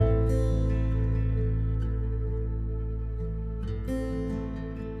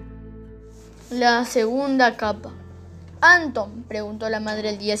La segunda capa. Anton, preguntó la madre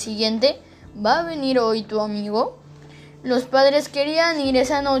al día siguiente, ¿va a venir hoy tu amigo? Los padres querían ir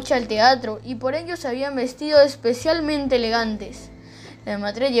esa noche al teatro y por ello se habían vestido especialmente elegantes. La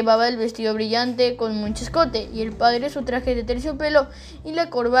madre llevaba el vestido brillante con mucho escote y el padre su traje de terciopelo y la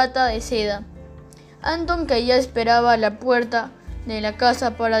corbata de seda. Anton, que ya esperaba a la puerta de la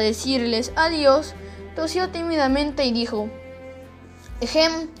casa para decirles adiós, tosió tímidamente y dijo: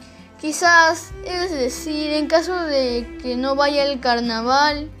 quizás, es decir, en caso de que no vaya al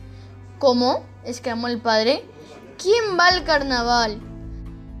carnaval. ¿Cómo?, exclamó el padre. ¿Quién va al carnaval?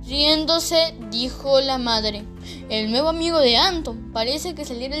 Riéndose, dijo la madre: el nuevo amigo de Anton. Parece que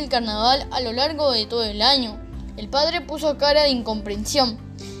saliera el carnaval a lo largo de todo el año. El padre puso cara de incomprensión.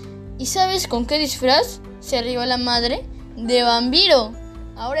 ¿Y sabes con qué disfraz?, se rió la madre. De vampiro.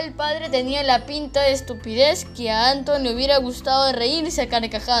 Ahora el padre tenía la pinta de estupidez que a Anton le hubiera gustado de reírse a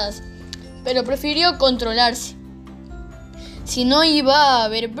carcajadas, pero prefirió controlarse. Si no, iba a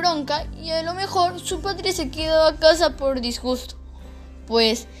haber bronca y a lo mejor su padre se quedó a casa por disgusto.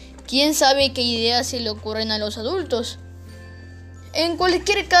 Pues, ¿quién sabe qué ideas se le ocurren a los adultos? En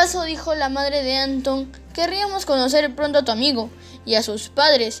cualquier caso, dijo la madre de Anton, querríamos conocer pronto a tu amigo y a sus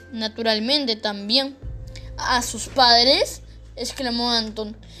padres, naturalmente también. ¿A sus padres?, exclamó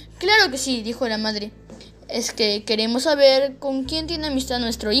Anton. Claro que sí, dijo la madre. Es que queremos saber con quién tiene amistad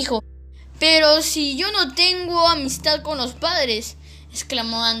nuestro hijo. Pero si yo no tengo amistad con los padres,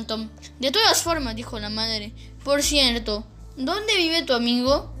 exclamó Anton. De todas formas, dijo la madre. Por cierto, ¿dónde vive tu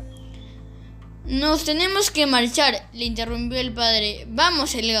amigo? Nos tenemos que marchar, le interrumpió el padre.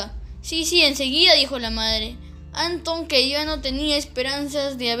 Vamos, Helga. Sí, enseguida, dijo la madre. Anton, que ya no tenía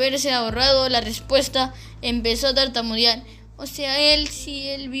esperanzas de haberse ahorrado la respuesta, empezó a tartamudear. O sea, si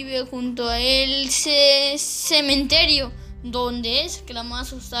él vive junto a el cementerio. ¿Dónde?, exclamó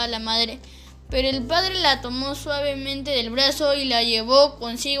asustada la madre. Pero el padre la tomó suavemente del brazo y la llevó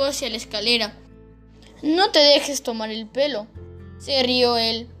consigo hacia la escalera. No te dejes tomar el pelo, se rió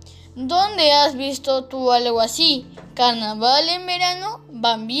él. ¿Dónde has visto tú algo así? ¿Carnaval en verano?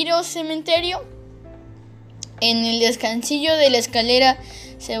 ¿Vampiro cementerio? En el descansillo de la escalera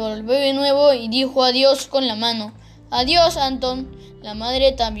se volvió de nuevo y dijo adiós con la mano. Adiós, Anton. La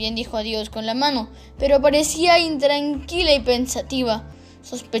madre también dijo adiós con la mano, pero parecía intranquila y pensativa.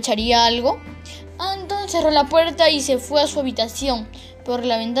 ¿Sospecharía algo? Anton cerró la puerta y se fue a su habitación. Por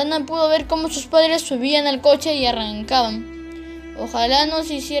la ventana pudo ver cómo sus padres subían al coche y arrancaban. Ojalá no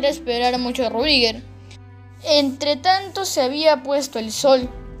se hiciera esperar mucho a Rüdiger. Entretanto se había puesto el sol.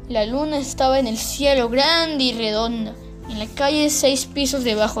 La luna estaba en el cielo grande y redonda. En la calle, 6 pisos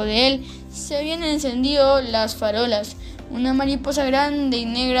debajo de él, se habían encendido las farolas. Una mariposa grande y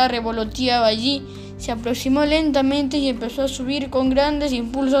negra revoloteaba allí. Se aproximó lentamente y empezó a subir con grandes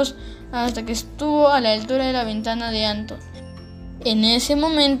impulsos hasta que estuvo a la altura de la ventana de Anton. En ese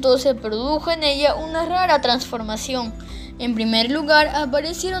momento se produjo en ella una rara transformación. En primer lugar,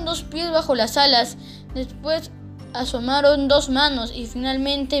 aparecieron 2 pies bajo las alas. Después asomaron 2 manos y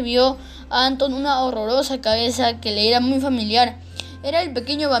finalmente vio a Anton una horrorosa cabeza que le era muy familiar. Era el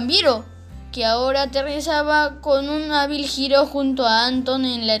pequeño vampiro, que ahora aterrizaba con un hábil giro junto a Anton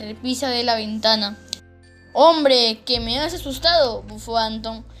en la repisa de la ventana. «¡Hombre, que me has asustado!», bufó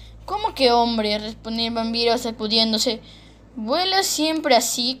Anton. «¿Cómo que hombre?», respondió el vampiro sacudiéndose. «¿Vuelas siempre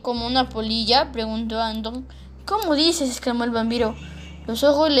así, como una polilla?», preguntó Anton. «¿Cómo dices?», exclamó el vampiro. Los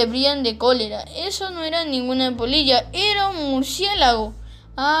ojos le brillan de cólera. «Eso no era ninguna polilla, era un murciélago».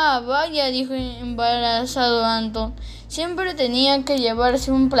 «Ah, vaya», dijo embarazado Anton. Siempre tenía que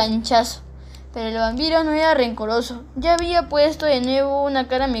llevarse un planchazo. Pero el vampiro no era rencoroso. Ya había puesto de nuevo una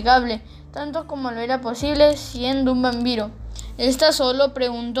cara amigable, tanto como lo era posible siendo un vampiro. ¿Estás solo?,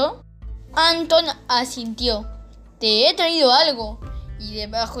 preguntó. Anton asintió. «Te he traído algo». Y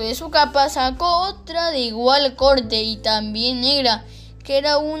debajo de su capa sacó otra de igual corte y también negra, que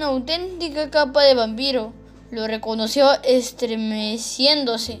era una auténtica capa de vampiro. Lo reconoció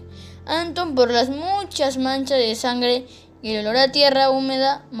estremeciéndose Anton por las muchas manchas de sangre y el olor a tierra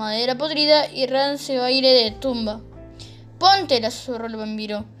húmeda, madera podrida y rancio aire de tumba. «Póntela», susurró el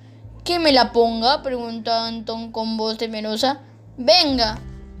vampiro. «¿Que me la ponga?», preguntó Anton con voz temerosa. «Venga».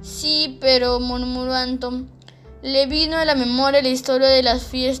 «Sí, pero», murmuró Anton. Le vino a la memoria la historia de las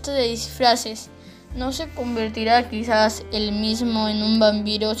fiestas de disfraces. ¿No se convertirá quizás él mismo en un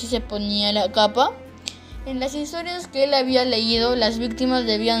vampiro si se ponía la capa? En las historias que él había leído, las víctimas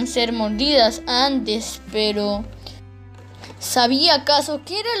debían ser mordidas antes, pero ¿sabía acaso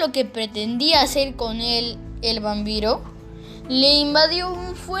qué era lo que pretendía hacer con él el vampiro? Le invadió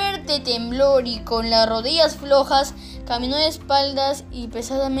un fuerte temblor y con las rodillas flojas caminó de espaldas y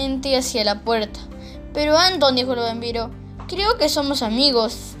pesadamente hacia la puerta. Pero Anton, dijo el vampiro, creo que somos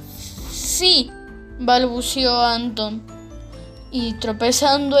amigos. Sí, balbuceó Anton, y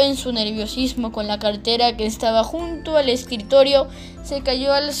tropezando en su nerviosismo con la cartera que estaba junto al escritorio, se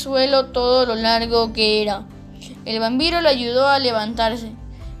cayó al suelo todo lo largo que era. El vampiro le ayudó a levantarse.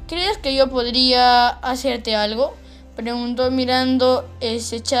 ¿Crees que yo podría hacerte algo?, preguntó mirando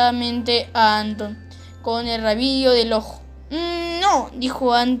desechadamente a Anton, con el rabillo del ojo. No,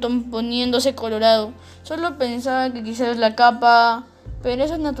 dijo Anton poniéndose colorado. Solo pensaba que quizás la capa... Pero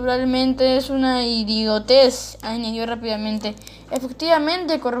eso naturalmente es una idiotez, añadió rápidamente.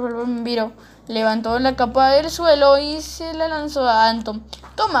 Efectivamente, corrió el vampiro. Levantó la capa del suelo y se la lanzó a Anton.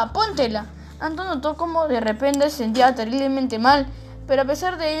 Toma, póntela. Anton notó como de repente se sentía terriblemente mal, pero a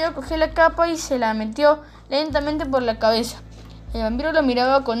pesar de ello cogió la capa y se la metió lentamente por la cabeza. El vampiro lo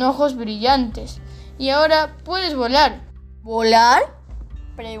miraba con ojos brillantes. Y ahora puedes volar. ¿Volar?,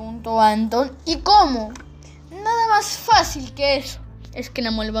 preguntó Anton. ¿Y cómo? Nada más fácil que eso,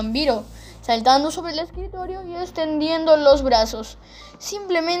 exclamó el vampiro, saltando sobre el escritorio y extendiendo los brazos.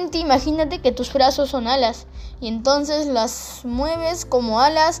 Simplemente imagínate que tus brazos son alas, y entonces las mueves como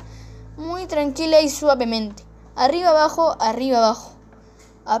alas, muy tranquila y suavemente, arriba abajo, arriba abajo.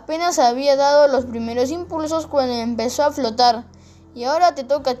 Apenas había dado los primeros impulsos cuando empezó a flotar. Y ahora te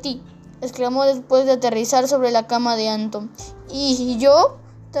toca a ti, exclamó después de aterrizar sobre la cama de Anton. ¿Y yo?,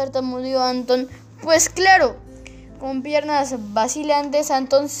 tartamudeó Anton. Pues claro. Con piernas vacilantes,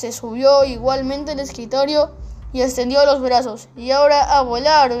 Anton se subió igualmente al escritorio y extendió los brazos. Y ahora a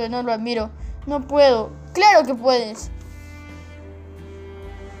volar, ordenó el vampiro. No puedo. Claro que puedes.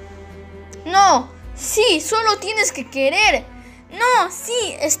 No, sí, solo tienes que querer. No,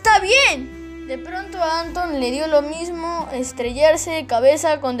 sí, está bien. De pronto a Anton le dio lo mismo estrellarse de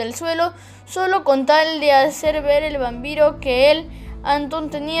cabeza contra el suelo, solo con tal de hacer ver el vampiro que él, Anton,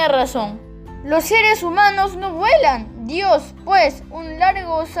 tenía razón. Los seres humanos no vuelan. Dios, pues, un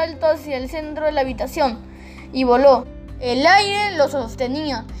largo salto hacia el centro de la habitación y voló. El aire lo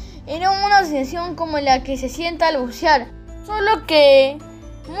sostenía. Era una sensación como la que se sienta al bucear, solo que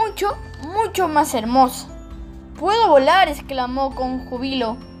mucho más hermosa. «¡Puedo volar!», exclamó con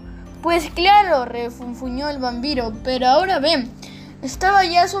júbilo. «Pues claro», refunfuñó el vampiro, «pero ahora ven». Estaba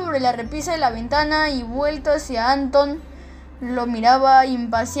ya sobre la repisa de la ventana y vuelto hacia Anton, lo miraba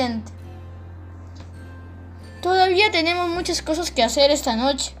impaciente. «Todavía tenemos muchas cosas que hacer esta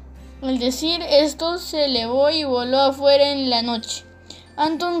noche». Al decir esto, se elevó y voló afuera en la noche.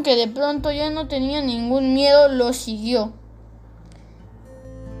 Anton, que de pronto ya no tenía ningún miedo, lo siguió.